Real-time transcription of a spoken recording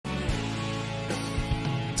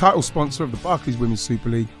title sponsor of the Barclays Women's Super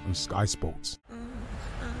League on Sky Sports.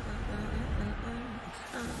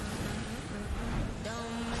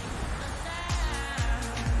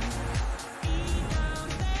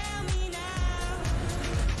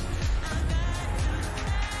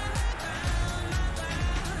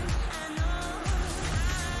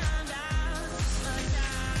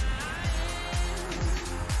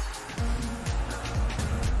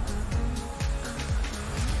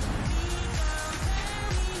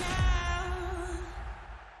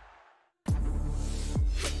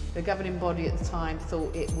 The governing body at the time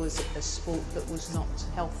thought it was a sport that was not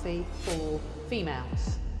healthy for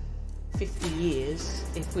females. 50 years,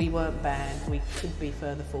 if we weren't banned, we could be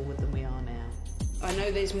further forward than we are now. I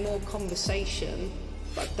know there's more conversation,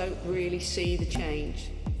 but I don't really see the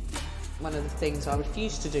change. One of the things I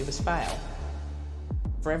refused to do was fail.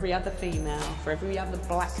 For every other female, for every other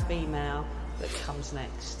black female that comes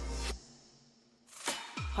next.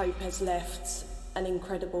 Hope has left an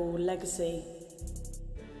incredible legacy.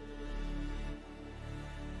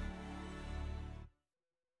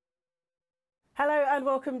 Hello and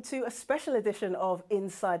welcome to a special edition of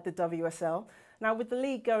Inside the WSL. Now, with the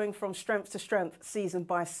league going from strength to strength season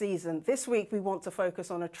by season, this week we want to focus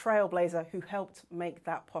on a trailblazer who helped make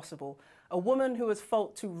that possible. A woman who has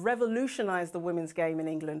fought to revolutionise the women's game in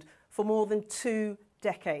England for more than 2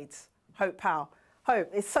 decades. Hope Powell. Hope,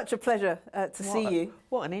 it's such a pleasure to see you.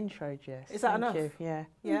 What an intro, Jess. Is that Thank enough? You. Yeah.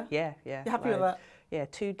 Yeah? Yeah. You're happy with that? Yeah,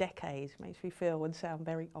 2 decades makes me feel and sound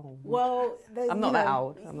very old. Well, I'm not that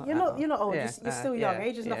old. You're not old. Yeah, you're still young.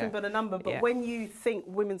 Age is nothing but a number. But when you think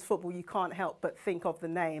women's football, you can't help but think of the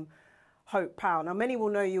name Hope Powell. Now, many will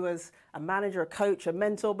know you as a manager, a coach, a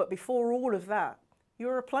mentor. But before all of that, you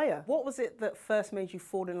were a player. What was it that first made you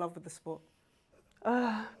fall in love with the sport?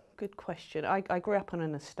 Good question. I grew up on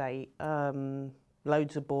an estate.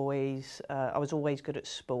 Loads of boys. I was always good at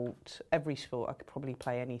sport. Every sport, I could probably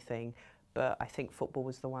play anything. But I think football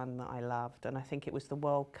was the one that I loved. And I think it was the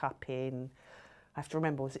World Cup in, I have to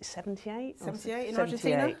remember, was it 78? 78 in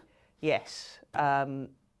Argentina? Yes.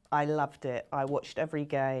 I loved it. I watched every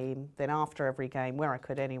game. Then after every game, where I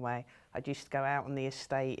could anyway, I used to go out on the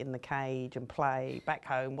estate in the cage and play, back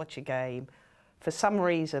home, watch a game. For some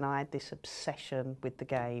reason, I had this obsession with the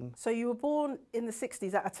game. So you were born in the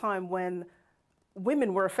 60s at a time when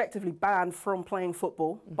women were effectively banned from playing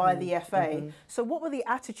football by the FA. So what were the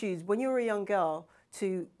attitudes when you were a young girl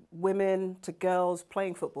to women, to girls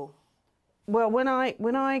playing football? Well, when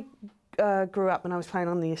I grew up and I was playing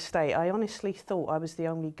on the estate, I honestly thought I was the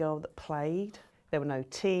only girl that played. There were no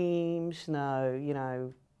teams,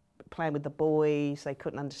 no, playing with the boys. They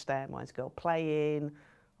couldn't understand why is a girl playing,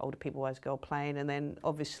 older people why is a girl playing. And then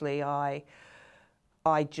obviously I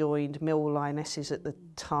joined Mill Lionesses at the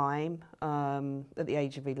time, at the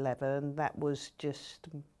age of 11. That was just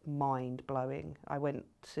mind-blowing. I went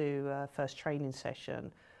to a first training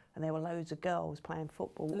session and there were loads of girls playing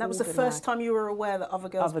football. And that was the first time you were aware that other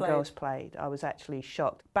girls played? Other girls played. I was actually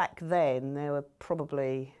shocked. Back then, there were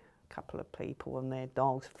probably a couple of people and their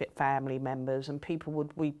dogs, family members, and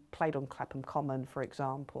we played on Clapham Common, for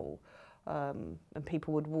example, and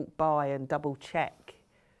people would walk by and double-check.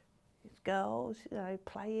 Girls,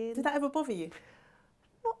 playing. Did that ever bother you?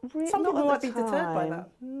 Not really. Some people might be deterred by that.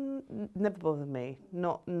 Never bothered me.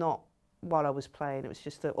 Not while I was playing. It was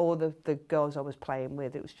just the girls I was playing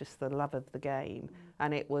with. It was just the love of the game,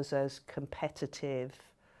 and it was as competitive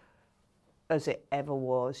as it ever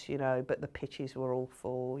was, But the pitches were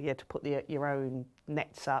awful. You had to put your own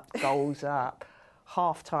nets up, goals up.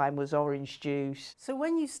 Half-time was orange juice. So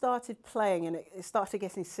when you started playing and it started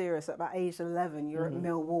getting serious at about age 11, you're at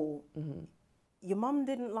Millwall, your mum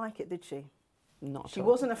didn't like it, did she? Not at all. She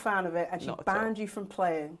wasn't a fan of it and she banned you from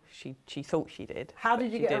playing. She thought she did. How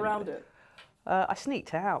did you get around it? I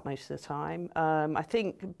sneaked out most of the time. I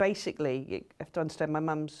think basically, you have to understand, my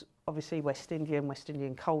mum's obviously West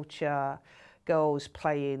Indian culture. Girls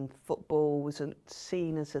playing football wasn't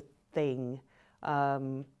seen as a thing.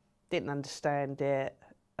 Didn't understand it.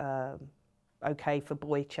 Okay for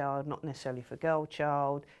boy child, not necessarily for girl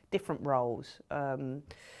child, different roles.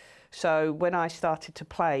 So when I started to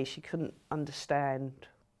play, she couldn't understand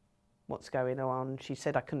what's going on. She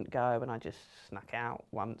said I couldn't go and I just snuck out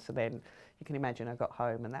once, and then you can imagine I got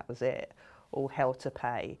home and that was it, all hell to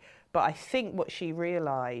pay. But I think what she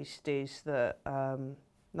realised is that,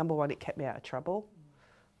 number one, it kept me out of trouble.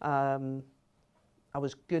 I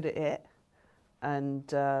was good at it.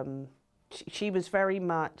 And she was very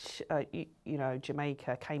much,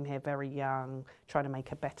 Jamaica, came here very young, trying to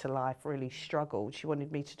make a better life, really struggled. She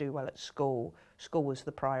wanted me to do well at school. School was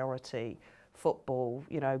the priority. football.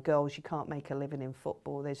 You know, girls, you can't make a living in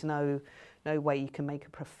football. There's no way you can make a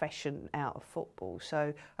profession out of football.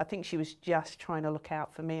 So I think she was just trying to look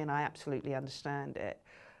out for me, and I absolutely understand it.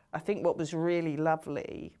 I think what was really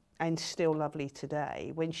lovely, and still lovely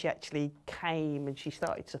today, when she actually came and she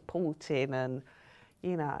started supporting, and,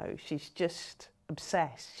 you know, she's just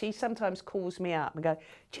obsessed. She sometimes calls me up and go,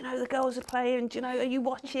 do you know the girls are playing? Do you know, are you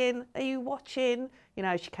watching? Are you watching? You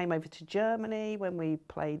know, she came over to Germany when we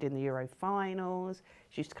played in the Euro finals.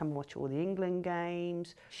 She used to come and watch all the England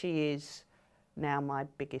games. She is now my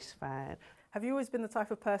biggest fan. Have you always been the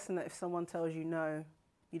type of person that if someone tells you no,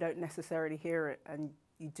 you don't necessarily hear it and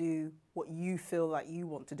you do what you feel like you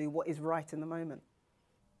want to do, what is right in the moment?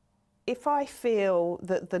 If I feel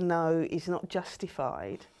that the no is not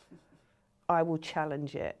justified, I will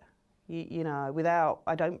challenge it. You know,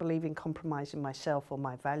 I don't believe in compromising myself or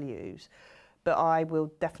my values, but I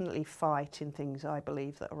will definitely fight in things I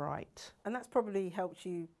believe that are right. And that's probably helped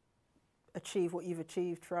you achieve what you've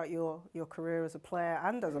achieved throughout your career as a player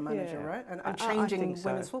and as a manager, Yeah. right? And changing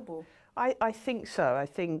women's so. football. I think so. I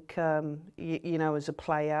think, you know, as a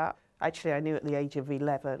player, actually I knew at the age of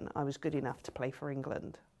 11 I was good enough to play for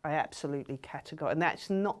England. I absolutely categorically, and that's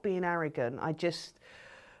not being arrogant.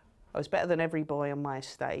 I was better than every boy on my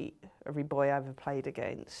estate, every boy I ever played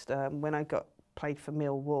against. When I played for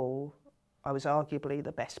Millwall, I was arguably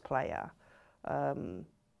the best player.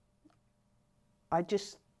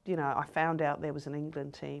 You know, I found out there was an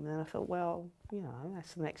England team, and I thought, well, you know,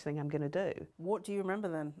 that's the next thing I'm going to do. What do you remember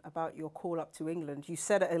then about your call up to England? You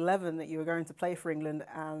said at 11 that you were going to play for England,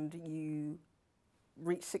 and you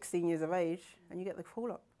reached 16 years of age, and you get the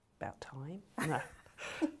call up. About time. No,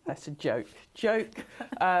 that's a joke.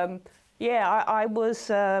 Yeah, I was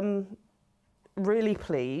really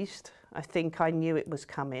pleased. I think I knew it was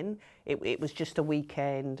coming. It was just a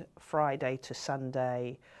weekend, Friday to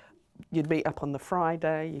Sunday. You'd meet up on the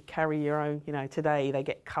Friday, you carry your own, you know, today they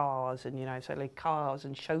get cars and, you know, so like cars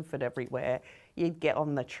and chauffeured everywhere. You'd get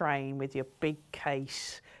on the train with your big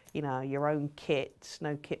case, you know, your own kits,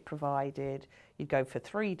 no kit provided. You'd go for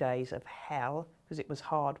 3 days of hell because it was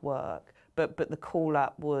hard work. But the call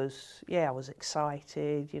up was, yeah, I was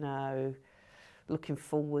excited, you know, looking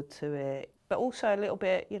forward to it. But also a little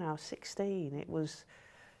bit, you know, I was 16. It was,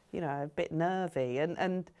 you know, a bit nervy.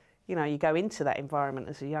 And you know, you go into that environment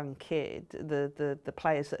as a young kid, the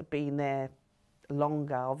players that have been there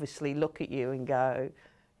longer obviously look at you and go,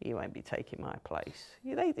 you won't be taking my place.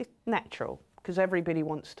 It's natural, because everybody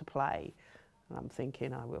wants to play. And I'm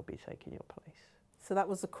thinking, I will be taking your place. So that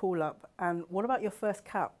was the call up. And what about your first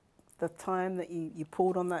cap? The time that you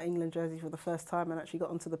pulled on that England jersey for the first time and actually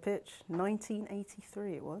got onto the pitch?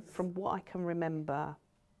 1983 it was. From what I can remember,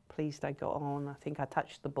 pleased I got on. I think I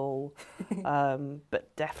touched the ball.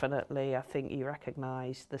 But definitely, I think you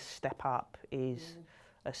recognise the step up is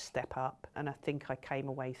a step up. And I think I came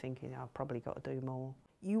away thinking, I've probably got to do more.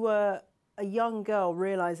 You were a young girl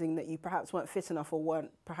realising that you perhaps weren't fit enough or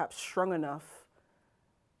weren't perhaps strong enough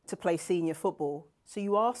to play senior football. So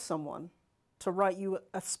you asked someone to write you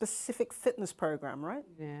a specific fitness programme, right?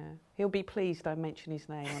 Yeah. He'll be pleased I mention his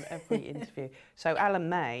name on every interview. So Alan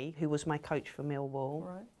May, who was my coach for Millwall,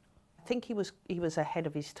 Right. I think he was ahead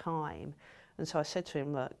of his time. And so I said to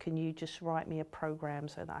him, look, can you just write me a programme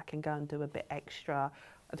so that I can go and do a bit extra?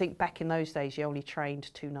 I think back in those days, you only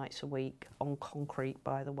trained 2 nights a week on concrete,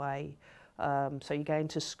 by the way. So you're going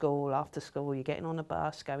to school, after school, you're getting on a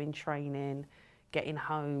bus, going training, getting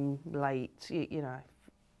home late, you know,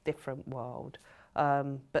 different world.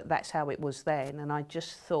 But that's how it was then. And I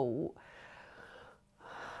just thought,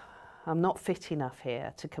 I'm not fit enough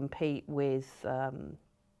here to compete with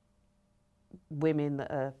women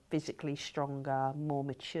that are physically stronger, more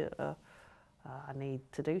mature. I need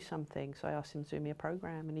to do something. So I asked him to do me a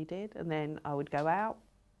programme, and he did. And then I would go out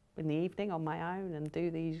in the evening on my own and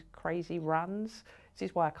do these crazy runs. This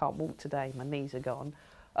is why I can't walk today, my knees are gone.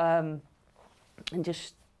 And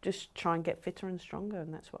just try and get fitter and stronger,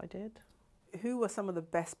 and that's what I did. Who were some of the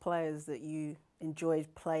best players that you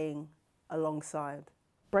enjoyed playing alongside?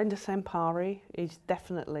 Brenda Sampari is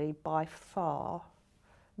definitely by far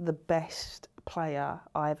the best player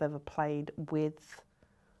I've ever played with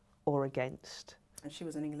or against. And she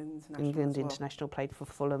was an England international England as well. international, played for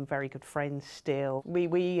Fulham, very good friends still.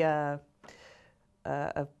 We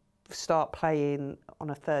start playing on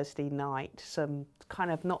a Thursday night, some kind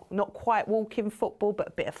of not quite walking football, but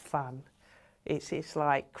a bit of fun. It's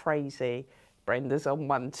like crazy. Brenda's on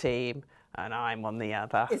one team and I'm on the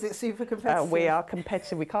other. Is it super competitive? We are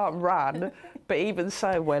competitive. We can't run, but even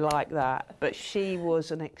so, we're like that. But she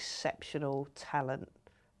was an exceptional talent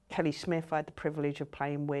Kelly Smith I had the privilege of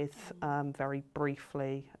playing with very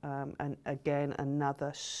briefly, and again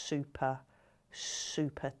another super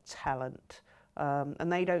talent,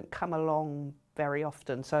 and they don't come along very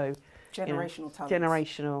often. So Generational talent.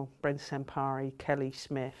 Generational, Brenda Sampari, Kelly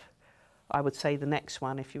Smith. I would say the next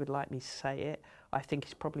one, if you would like me to say it, I think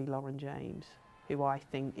is probably Lauren James, who I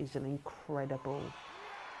think is an incredible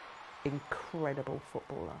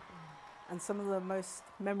footballer. And some of the most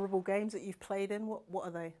memorable games that you've played in, what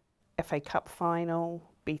are they? FA Cup final,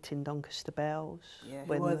 beating Doncaster Bells. Yeah,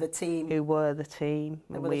 who were the team. Who were the team.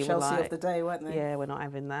 They were the Chelsea of the day, weren't they? Yeah, we're not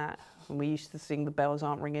having that. And we used to sing The Bells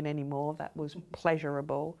Aren't Ringing Anymore. That was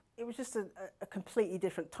pleasurable. It was just a completely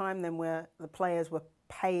different time then, where the players were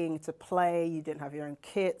paying to play, you didn't have your own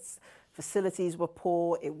kits, facilities were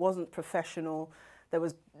poor, it wasn't professional, there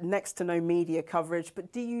was next to no media coverage.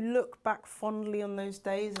 But do you look back fondly on those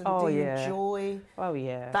days, and do you enjoy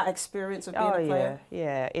that experience of being a player?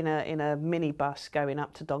 Yeah, in a minibus going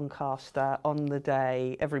up to Doncaster on the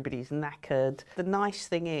day, everybody's knackered. The nice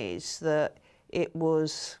thing is that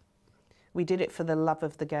we did it for the love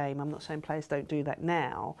of the game. I'm not saying players don't do that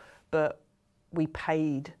now, but we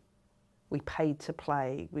paid to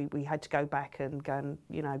play. We had to go back and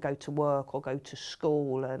go to work or go to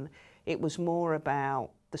school, and it was more about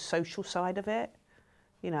the social side of it.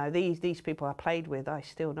 You know, these people I played with, I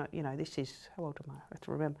still know, you know, this is, how old am I? I have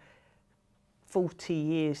to remember. 40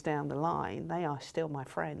 years down the line, they are still my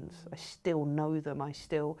friends. I still know them. I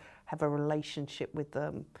still have a relationship with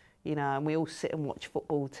them. You know, and we all sit and watch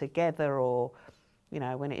football together, or, you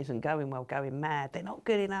know, when it isn't going well, going mad. They're not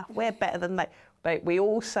good enough. We're better than they. We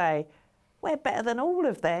all say, we're better than all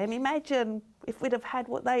of them. Imagine if we'd have had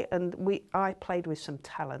what they... And I played with some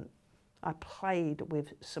talent. I played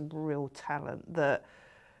with some real talent that,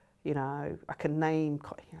 you know, I can name,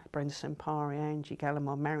 you know, Brenda Sampari, Angie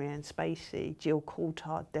Gallimore, Marianne Spacey, Jill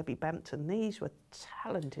Coulthard, Debbie Bampton. These were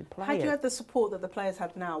talented players. Had you had the support that the players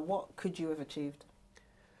have now, what could you have achieved?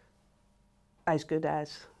 As good,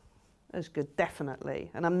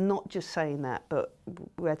 definitely. And I'm not just saying that, but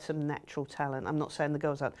we had some natural talent. I'm not saying the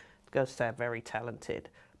girls are very talented,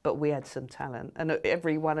 but we had some talent. And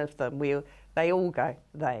every one of them, we all go,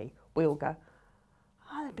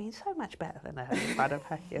 oh, they've been so much better than us. I don't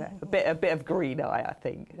know, you know, a bit of green eye, I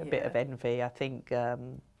think, a bit of envy. I think,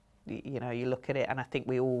 you know, you look at it, and I think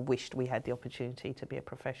we all wished we had the opportunity to be a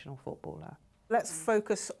professional footballer. Let's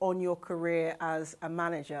focus on your career as a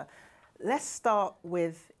manager. Let's start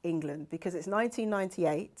with England, because it's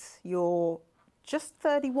 1998. You're just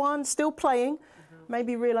 31, still playing,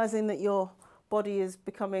 maybe realising that your body is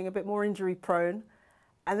becoming a bit more injury prone.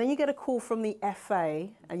 And then you get a call from the FA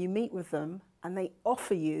and you meet with them, and they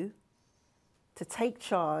offer you to take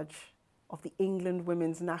charge of the England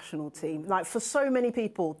women's national team. Like, for so many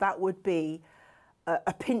people, that would be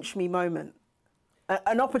a pinch me moment.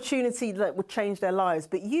 An opportunity that would change their lives,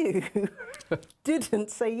 but you didn't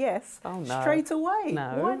say yes straight away.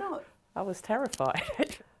 No. Why not? I was terrified.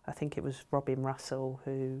 I think it was Robin Russell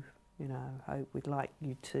who, you know, Hope, we'd like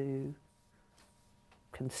you to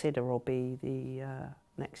consider or be the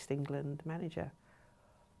next England manager.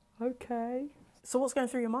 Okay. So what's going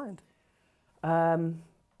through your mind?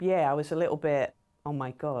 Yeah, I was a little bit, oh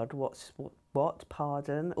my God, what,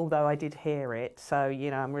 pardon? Although I did hear it, so,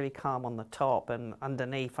 you know, I'm really calm on the top, and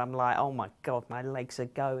underneath I'm like, oh my God, my legs are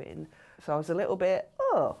going. So I was a little bit,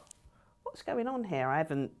 oh, what's going on here? I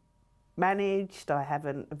haven't managed, have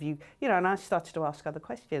you, you know, and I started to ask other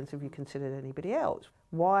questions. Have you considered anybody else?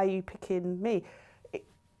 Why are you picking me?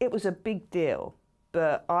 It was a big deal,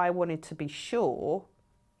 but I wanted to be sure,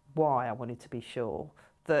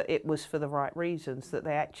 that it was for the right reasons, that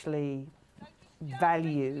they actually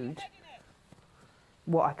valued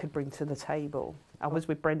what I could bring to the table. I was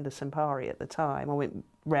with Brenda Sampari at the time. I went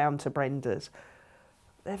round to Brenda's.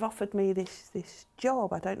 They've offered me this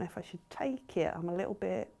job. I don't know if I should take it. I'm a little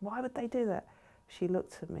bit, why would they do that? She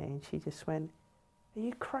looked at me and she just went, are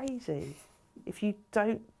you crazy? If you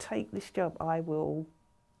don't take this job, I will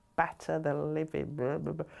batter the living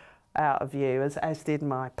out of you, as did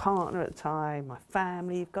my partner at the time, my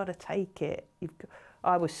family. You've got to take it.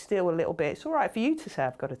 I was still a little bit, it's all right for you to say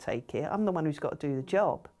I've got to take it. I'm the one who's got to do the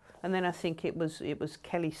job. And then I think it was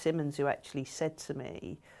Kelly Simmons who actually said to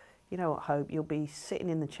me, you know what, Hope, you'll be sitting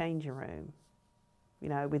in the changing room, you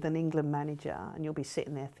know, with an England manager, and you'll be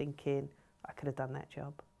sitting there thinking, I could have done that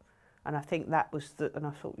job. And I think that was and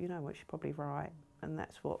I thought, you know what, she's probably right. And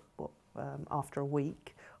that's what after a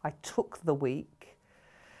week, I took the week.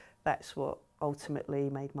 That's what ultimately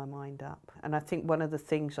made my mind up. And I think one of the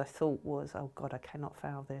things I thought was, oh God, I cannot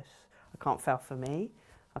fail this. I can't fail for me.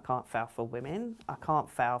 I can't fail for women. I can't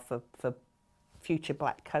fail for future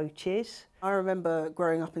black coaches. I remember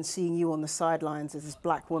growing up and seeing you on the sidelines as this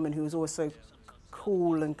black woman who was always so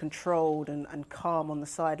cool and controlled and calm on the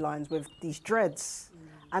sidelines with these dreads.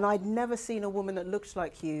 And I'd never seen a woman that looked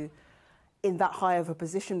like you in that high of a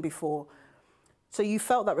position before. So you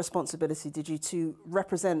felt that responsibility, did you, to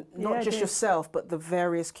represent not just yourself, but the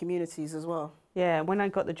various communities as well? Yeah, when I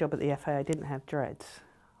got the job at the FA, I didn't have dreads.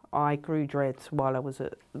 I grew dreads while I was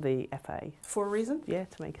at the FA. For a reason? Yeah,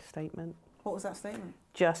 to make a statement. What was that statement?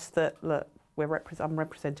 Just that, look, I'm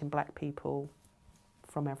representing black people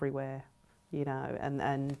from everywhere, you know,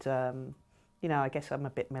 and you know, I guess I'm a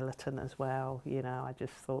bit militant as well, you know. I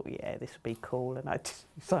just thought, yeah, this would be cool, and I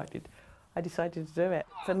decided to do it.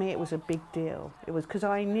 For me, it was a big deal. It was because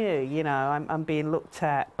I knew, you know, I'm being looked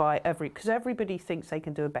at by because everybody thinks they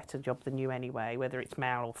can do a better job than you anyway, whether it's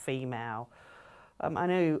male or female. I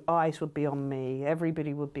knew eyes would be on me,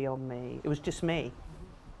 everybody would be on me. It was just me.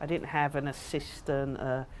 I didn't have an assistant,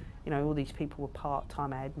 you know, all these people were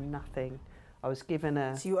part-time, I had nothing. I was given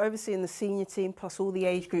a... So you were overseeing the senior team plus all the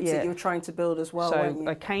age groups that you were trying to build as well, weren't you?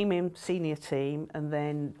 So I came in senior team, and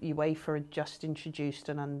then UEFA had just introduced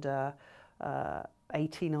an under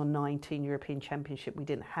 18 or 19 European Championship. We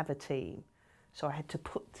didn't have a team. So I had to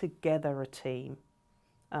put together a team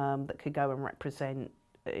that could go and represent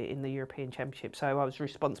in the European Championship. So I was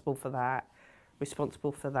responsible for that.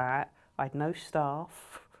 I had no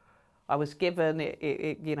staff. I was given,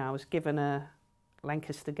 you know, I was given a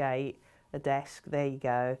Lancaster Gate, a desk, there you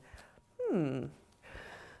go.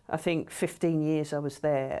 I think 15 years I was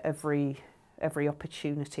there, every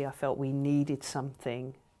opportunity I felt we needed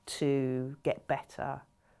something to get better,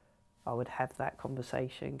 I would have that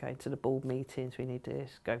conversation, going to the board meetings, we need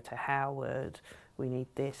this, go to Howard, we need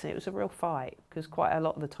this. And it was a real fight, because quite a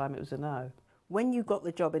lot of the time it was a no. When you got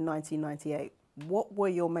the job in 1998, what were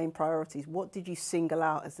your main priorities? What did you single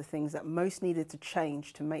out as the things that most needed to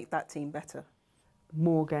change to make that team better?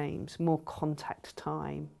 More games, more contact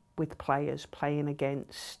time with players, playing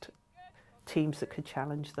against teams that could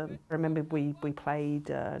challenge them. I remember we played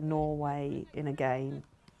Norway in a game,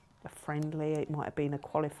 a friendly, it might have been a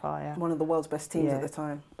qualifier. One of the world's best teams at the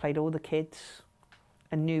time. Played all the kids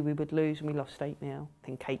and knew we would lose, and we lost 8-0. I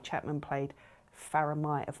think Kate Chapman played, Farah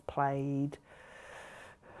might have played,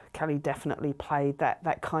 Kelly definitely played.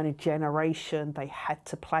 That kind of generation, they had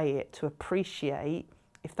to play it to appreciate,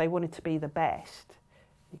 if they wanted to be the best,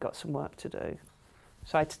 you've got some work to do.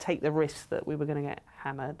 So I had to take the risk that we were going to get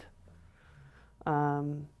hammered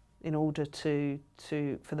in order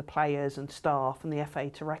for the players and staff and the FA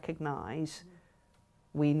to recognise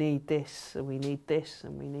we need this, and we need this,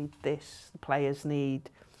 and we need this. The players need,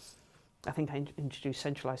 I think I introduced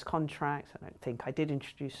centralised contracts. I don't think I did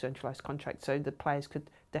introduce centralised contracts, so the players could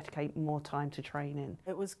dedicate more time to training.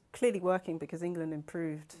 It was clearly working because England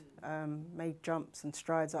improved, made jumps and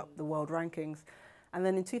strides up the world rankings. And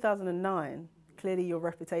then in 2009, clearly your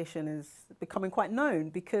reputation is becoming quite known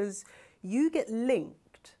because you get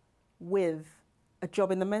linked with a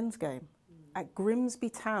job in the men's game at Grimsby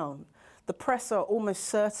Town. The press are almost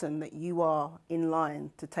certain that you are in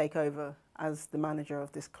line to take over as the manager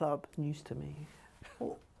of this club. News to me.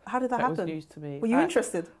 Well, how did that happen? That was news to me. Were you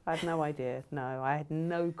interested? I had no idea, no. I had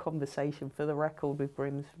no conversation for the record with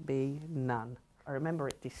Grimsby, none. I remember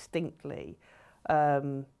it distinctly.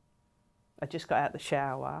 I just got out the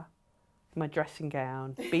shower, my dressing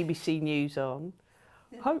gown, BBC News on.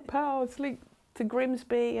 Hope Powell's linked to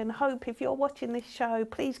Grimsby, and Hope, if you're watching this show,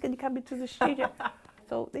 please can you come into the studio? I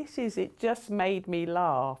thought, it just made me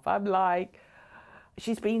laugh. I'm like,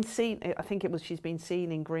 she's been seen, I think it was she's been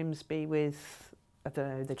seen in Grimsby with, I don't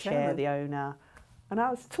know, the chair, the owner. And I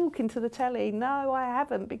was talking to the telly, no, I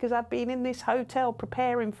haven't, because I've been in this hotel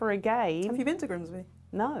preparing for a game. Have you been to Grimsby?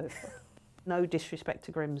 No. No disrespect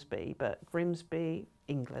to Grimsby, but Grimsby,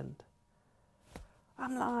 England.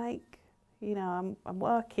 I'm like, you know, I'm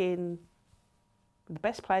working with the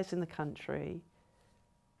best players in the country,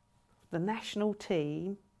 the national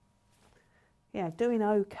team, yeah, doing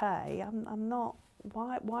okay. I'm not,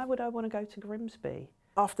 why would I want to go to Grimsby?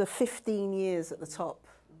 After 15 years at the top,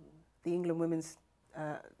 the England women's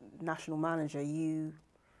national manager, your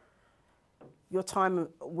time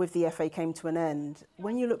with the FA came to an end.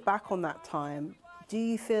 When you look back on that time, do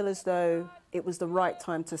you feel as though it was the right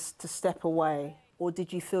time to step away? Or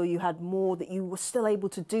did you feel you had more that you were still able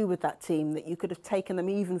to do with that team, that you could have taken them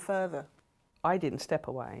even further? I didn't step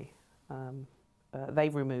away. They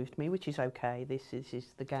removed me, which is okay. This is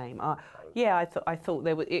the game. Yeah, I thought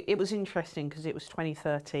there was. It was interesting because it was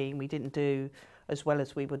 2013. We didn't do as well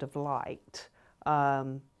as we would have liked,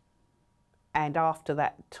 and after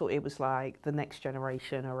that, it was like the next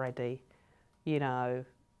generation are ready. You know,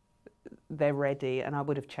 they're ready, and I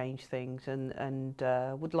would have changed things, and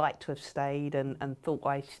would like to have stayed, and thought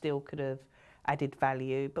I still could have added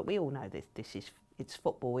value. But we all know it's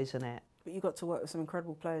football, isn't it? But you got to work with some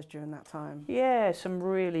incredible players during that time. Yeah, some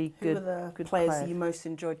really Who good, were the good players that you most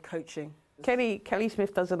enjoyed coaching? Kelly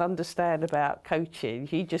Smith doesn't understand about coaching.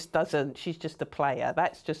 He just doesn't. She's just a player.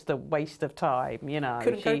 That's just a waste of time, you know.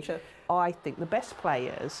 Couldn't coach her. I think the best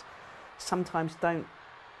players sometimes don't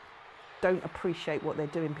appreciate what they're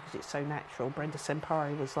doing because it's so natural. Brenda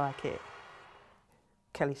Sempari was like it.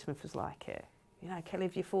 Kelly Smith was like it. You know, Kelly,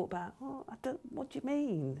 have you thought about, what do you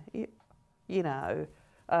mean? You know,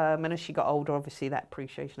 and as she got older, obviously that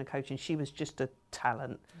appreciation of coaching, she was just a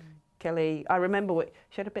talent. Kelly, I remember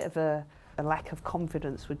she had a bit of a lack of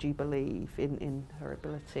confidence, would you believe, in her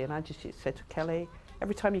ability. And I just said to Kelly,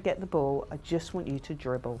 every time you get the ball, I just want you to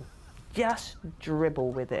dribble. Just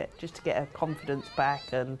dribble with it, just to get her confidence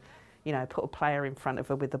back, and, you know, put a player in front of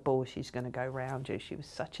her with the ball, she's going to go round you. She was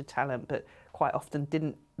such a talent, but quite often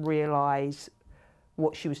didn't realise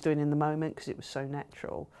what she was doing in the moment because it was so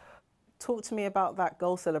natural. Talk to me about that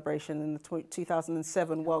goal celebration in the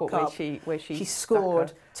 2007 World Cup. Where she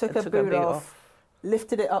scored, took her boot off,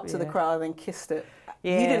 lifted it up to the crowd and kissed it.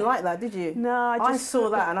 Yeah. You didn't like that, did you? No, I saw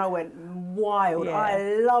that and I went wild. Yeah.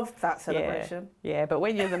 I loved that celebration. Yeah, but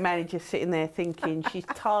when you're the manager sitting there thinking she's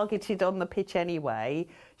targeted on the pitch anyway,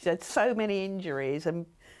 she's had so many injuries, and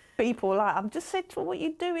people were like, I've just said to her, what are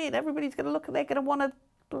you doing? Everybody's going to look and they're going to want to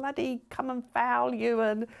bloody come and foul you,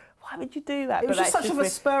 and why would you do that? It was just such a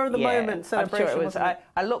spur of the moment celebration. I'm sure it was.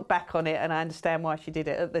 I look back on it and I understand why she did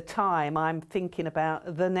it. At the time, I'm thinking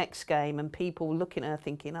about the next game and people looking at her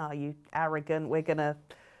thinking, oh, you arrogant, we're going to,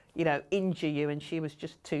 you know, injure you. And she was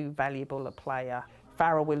just too valuable a player.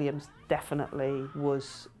 Farrah Williams definitely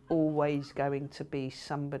was always going to be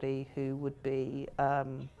somebody who would be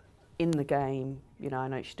in the game. You know, I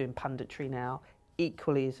know she's doing punditry now,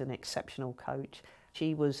 equally as an exceptional coach.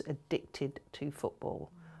 She was addicted to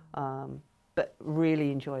football, but really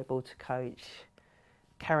enjoyable to coach.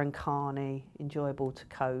 Karen Carney, enjoyable to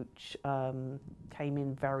coach, came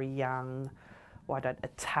in very young, a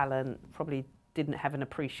talent, probably didn't have an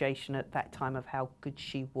appreciation at that time of how good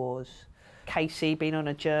she was. Casey, been on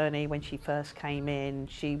a journey when she first came in,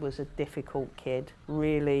 she was a difficult kid,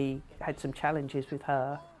 really had some challenges with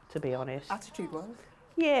her, to be honest. Attitude-wise?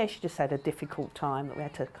 Yeah, she just had a difficult time that we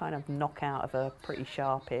had to kind of knock out of her pretty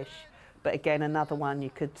sharpish. But again, another one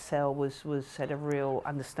you could tell had a real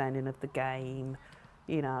understanding of the game,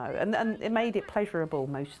 you know, and it made it pleasurable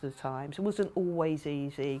most of the time. So it wasn't always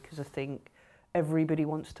easy because I think everybody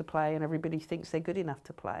wants to play and everybody thinks they're good enough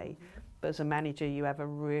to play. But as a manager, you have a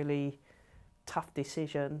really tough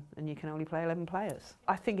decision and you can only play 11 players.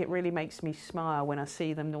 I think it really makes me smile when I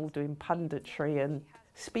see them all doing punditry and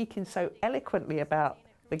speaking so eloquently about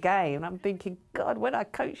the game. And I'm thinking, God, when I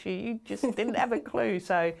coach you, you just didn't have a clue.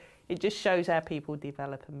 So it just shows how people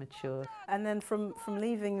develop and mature. And then from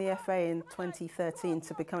leaving the FA in 2013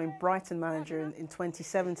 to becoming Brighton manager in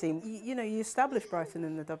 2017, you know, you established Brighton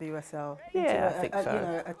in the WSL. Yeah, I think so.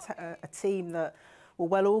 You know, a team that were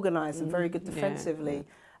well organised and very good defensively.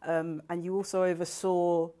 Yeah. And you also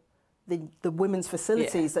oversaw the women's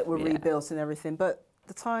facilities that were rebuilt and everything. But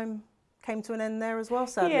the time came to an end there as well,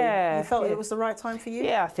 sadly. Yeah, you felt it was the right time for you?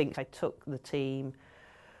 Yeah, I think I took the team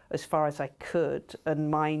as far as I could,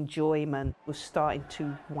 and my enjoyment was starting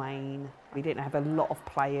to wane. We didn't have a lot of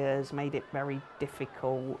players, made it very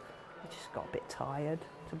difficult. I just got a bit tired,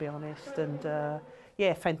 to be honest. And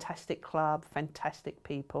yeah, fantastic club, fantastic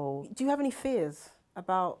people. Do you have any fears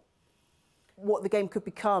about what the game could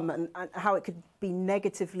become and how it could be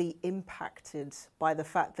negatively impacted by the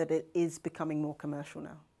fact that it is becoming more commercial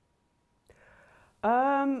now?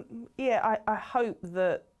 Yeah, I hope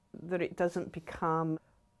that it doesn't become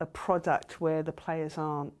a product where the players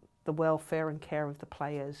aren't, the welfare and care of the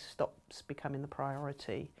players stops becoming the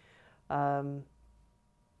priority. I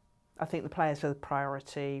think the players are the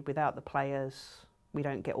priority. Without the players, we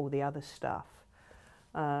don't get all the other stuff.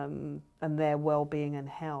 And their well-being and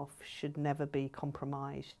health should never be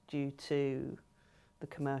compromised due to the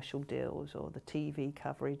commercial deals or the TV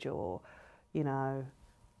coverage or, you know,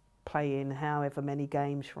 playing however many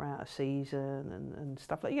games throughout a season and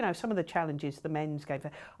stuff like, you know, some of the challenges the men's game.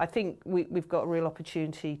 I think we've got a real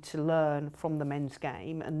opportunity to learn from the men's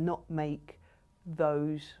game and not make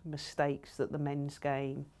those mistakes that the men's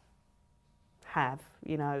game have,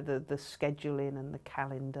 you know, the scheduling and the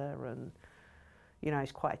calendar, and, you know,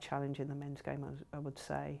 it's quite a challenge in the men's game, I would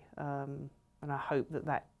say. And I hope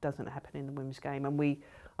that doesn't happen in the women's game, and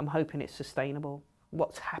I'm hoping it's sustainable.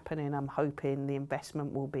 What's happening, I'm hoping the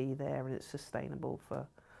investment will be there and it's sustainable for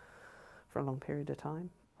a long period of time.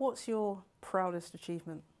 What's your proudest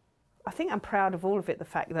achievement? I think I'm proud of all of it, the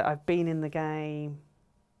fact that I've been in the game,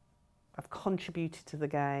 I've contributed to the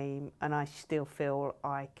game, and I still feel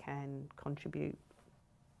I can contribute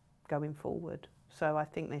going forward. So I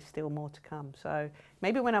think there's still more to come. So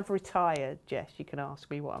maybe when I've retired, Jess, you can ask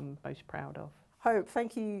me what I'm most proud of. Hope,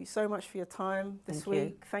 thank you so much for your time this Thank you.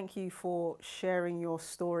 week. Thank you for sharing your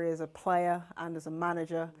story as a player and as a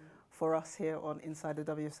manager for us here on Inside the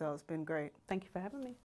WSL. It's been great. Thank you for having me.